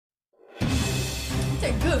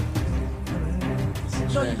they're good.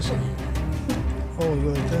 Show you. Oh, you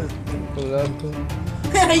like that? Oh, that's cool.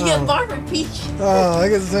 You get barber peach. Oh, I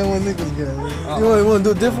got the same one niggas got. You want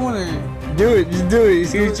to do a different one or? Do it, just do it.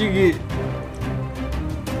 See what you get.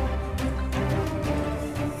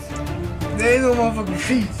 There ain't no motherfucking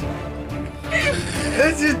peach.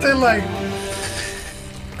 That shit taste like.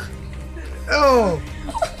 Oh.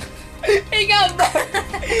 He got barred.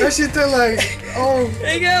 That shit taste like. Oh.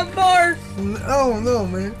 He got barred. Oh no,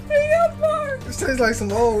 man. He got barred. It tastes like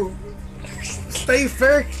some old State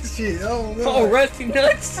Fair shit. Oh no. Oh, rusty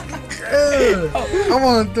nuts. I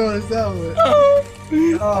want to throw this out with.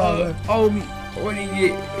 Oh, what do you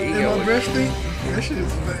get? Is my breath stink? That shit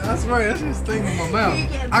is, I swear, that shit stink in my mouth.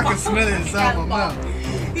 I can smell it inside my mouth.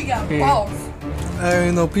 He got balls. I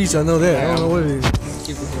ain't no peach, I know that. I don't know what it is.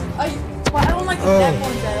 I don't like the black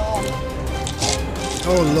ones at all.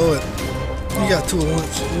 Oh lord. You got two at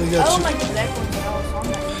once. I don't like the black ones at all, so I'm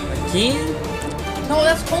not. Again? No,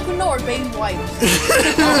 that's coconut or baby wipes.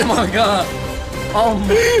 Oh my god. Oh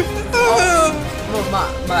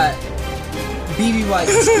my BB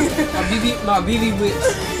wipes. My BB whips.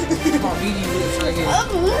 My BB whips right here.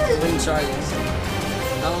 Let me try this.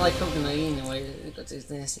 I don't like coconut anyway. Because it's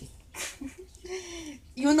nasty.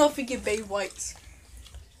 You don't know if you get baby wipes.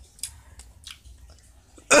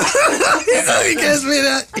 He can't spit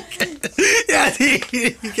out. Yeah, he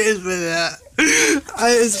can't spit it out. I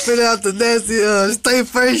ain't spit out the nasty Stay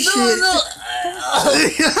Fresh shit.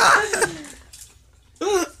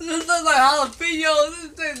 This looks like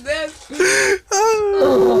jalapenos. This is nasty.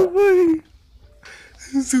 Oh, funny.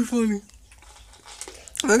 It's too funny.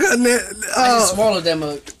 I got that. I just swallowed that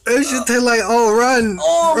mug. That shit taste like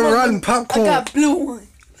rotten popcorn. I got blue one.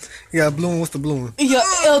 You got blue one. What's the blue one? Yeah,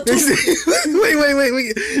 L2.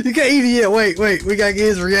 Wait. You can't eat it yet. Wait. We gotta get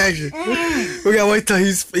his reaction. We gotta wait till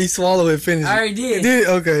he swallow and finish. I already did. Did?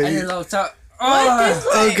 Okay. I did a little talk.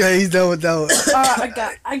 Okay, he's done with that one.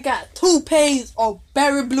 Alright, I got 2 pays of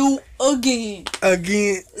berry blue again.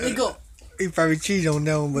 Again. Let's go. He probably cheated on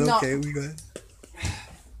that one, but No. okay, we got.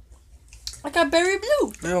 I got berry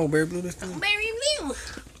blue. No, berry blue this time. Berry blue.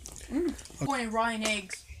 Corn and Ryan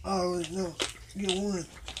eggs. Oh no, you don't want it.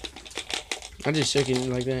 I just shook it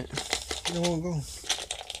like that. You don't want to go.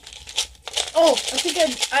 Oh, I think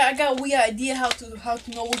I got a weird idea how to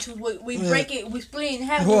know which one. We break it. We split it in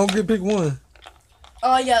half. Who won't get pick one?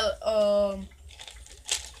 Oh yeah.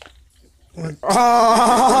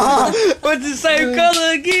 What's the same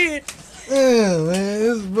color again? Yeah, man,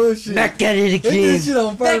 this is bullshit. Back at it Look at this again. shit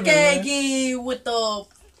on purpose, Back at man. again with the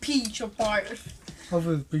peach part.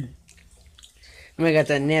 Hopefully it's peach. I got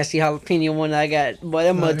that nasty jalapeno one I got. Boy,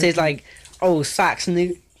 that must taste like old socks,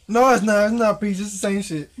 nigga. No, it's not. It's not peach. It's the same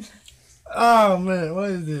shit. Oh man, what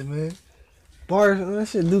is this, man? Bars, that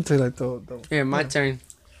shit do taste like though. Here, my turn.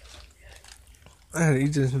 I had to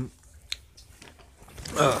eat this.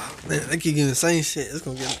 Oh man, they keep getting the same shit. It's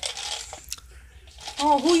gonna get.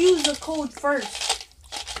 Oh, who used the code first?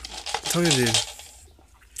 Tony did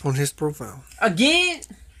on his profile. Again?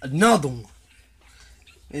 Another one.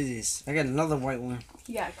 What is this? I got another white one.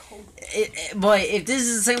 Yeah, code. Boy, if this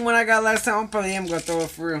is the same one I got last time, I probably am gonna throw it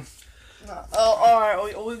for real.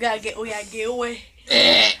 Alright, we gotta get away.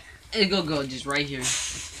 It go just right here.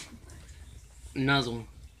 Another one.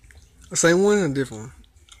 The same one or a different one?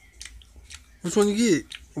 Which one you get?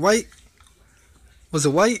 White? Was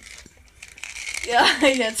it white? Yeah,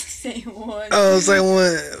 that's the same one. Oh, same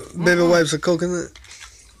one. Baby wipes or coconut.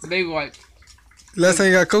 Baby wipes. Last time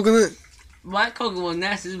you got coconut? White coconut was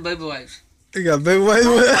nasty. This is baby wipes. You got baby wipes.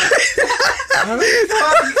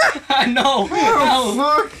 I know. I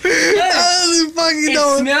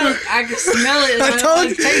can smell it. I told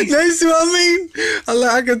you. You see what I mean?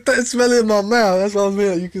 I can smell it in my mouth. That's what I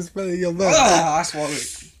mean. You can smell it in your mouth. I swallowed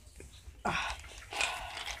it.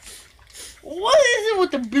 What is it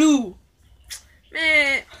with the blue?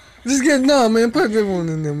 Man. Just get man. Put a different one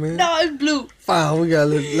in there, man. No, it's blue. Fine, we gotta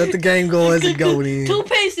let the game go as it go then.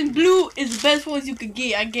 Toothpaste and blue is the best ones you can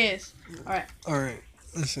get, I guess. Alright.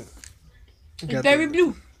 Listen. It's berry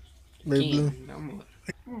blue. Berry blue.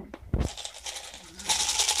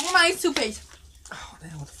 My toothpaste. Oh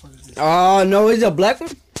damn, what the fuck is this? Oh no, it's a black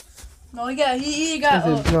one? No, he got it's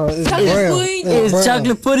chocolate brown. pudding. It's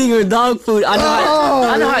chocolate pudding or dog food. I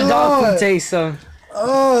know how dog food tastes, so.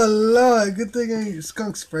 Oh Lord, good thing I ain't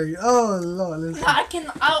skunk spray. Oh Lord, listen. I can't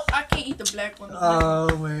eat the black one.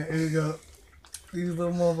 Oh man, here you go. These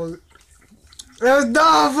little motherfuckers. That's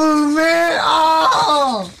dog food, man.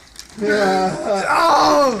 Oh, yeah.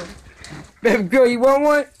 Oh, Baby girl, you want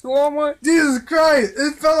one? You want one? Jesus Christ!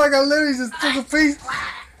 It felt like I literally just took a piece.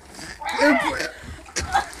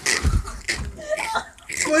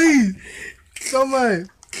 Please. Somebody.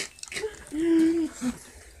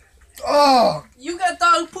 Oh. You got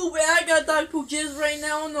dog poop and I got dog poop just right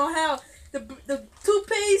now. I don't know how. The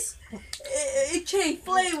toothpaste, it changed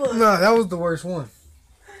flavor. No, that was the worst one.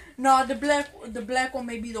 No, the black one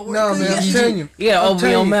may be the worst. No, man, I'm telling you. Yeah, open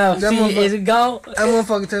your mouth. See, is it gone? That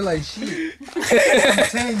motherfucker taste like shit. I'm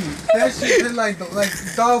telling you. That shit taste like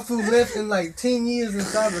dog food left in like 10 years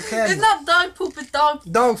inside the cabinet. It's not dog poop, it's dog.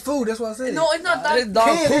 Dog food, that's what I said. No, it's not dog. It's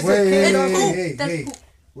dog poop. Hey. Poop.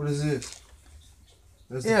 What is this?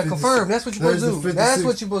 That's Yeah, confirm. That's what you're supposed to do. That's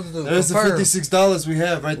what you're supposed to do. There's the $56 we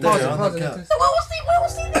have right there on the couch. So what was the?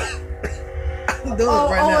 I'm doing it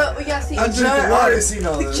right now. We gotta see. I drink the water, see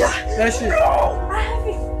no. That shit.